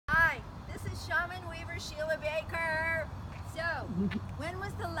Shaman Weaver, Sheila Baker. So, when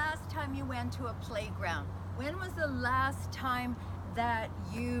was the last time you went to a playground? When was the last time that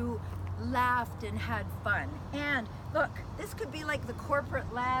you laughed and had fun? And look, this could be like the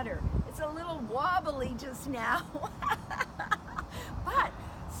corporate ladder. It's a little wobbly just now. But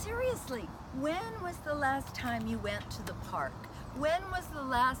seriously, when was the last time you went to the park? When was the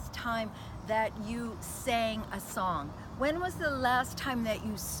last time that you sang a song? When was the last time that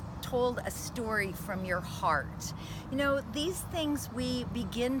you told a story from your heart? You know, these things we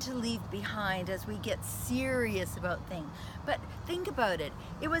begin to leave behind as we get serious about things. But think about it.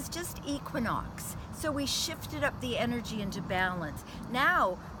 It was just equinox. So we shifted up the energy into balance.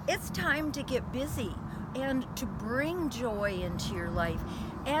 Now it's time to get busy and to bring joy into your life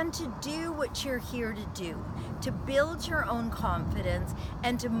and to do what you're here to do, to build your own confidence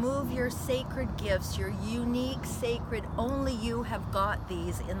and to move your sacred gifts, your unique, sacred, only you have got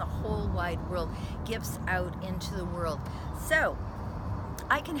these in the whole wide world, gifts out into the world. So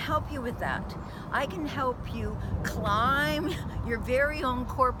I can help you with that. I can help you climb your very own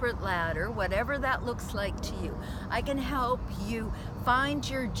corporate ladder, whatever that looks like to you. I can help you find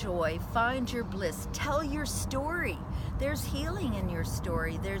your joy, find your bliss, tell your story. There's healing in your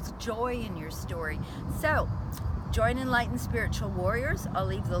story. There's joy in your story. So join Enlightened Spiritual Warriors. I'll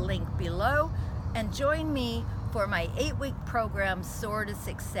leave the link below. And join me for my 8-week program, Soar to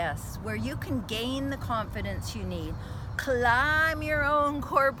Success, where you can gain the confidence you need, climb your own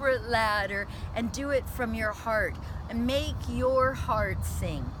corporate ladder, and do it from your heart, and make your heart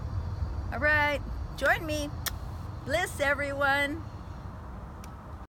sing. All right, join me. Bliss, everyone.